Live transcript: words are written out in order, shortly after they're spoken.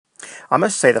I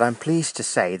must say that I'm pleased to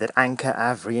say that Anchor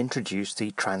have reintroduced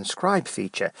the Transcribe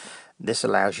feature. This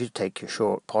allows you to take your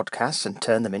short podcasts and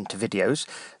turn them into videos,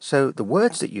 so the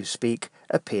words that you speak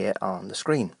appear on the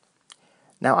screen.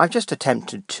 Now, I've just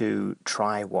attempted to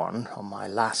try one on my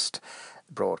last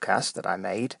broadcast that I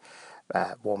made,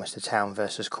 Warminster Town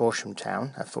versus Corsham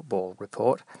Town, a football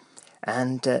report,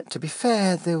 and to be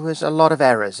fair, there was a lot of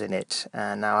errors in it,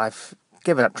 and now I've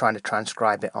given up trying to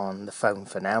transcribe it on the phone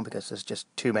for now because there's just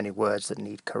too many words that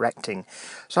need correcting.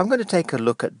 So I'm going to take a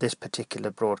look at this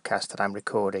particular broadcast that I'm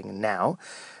recording now,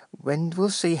 when we'll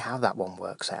see how that one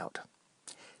works out.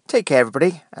 Take care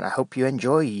everybody, and I hope you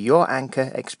enjoy your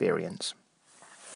Anchor experience.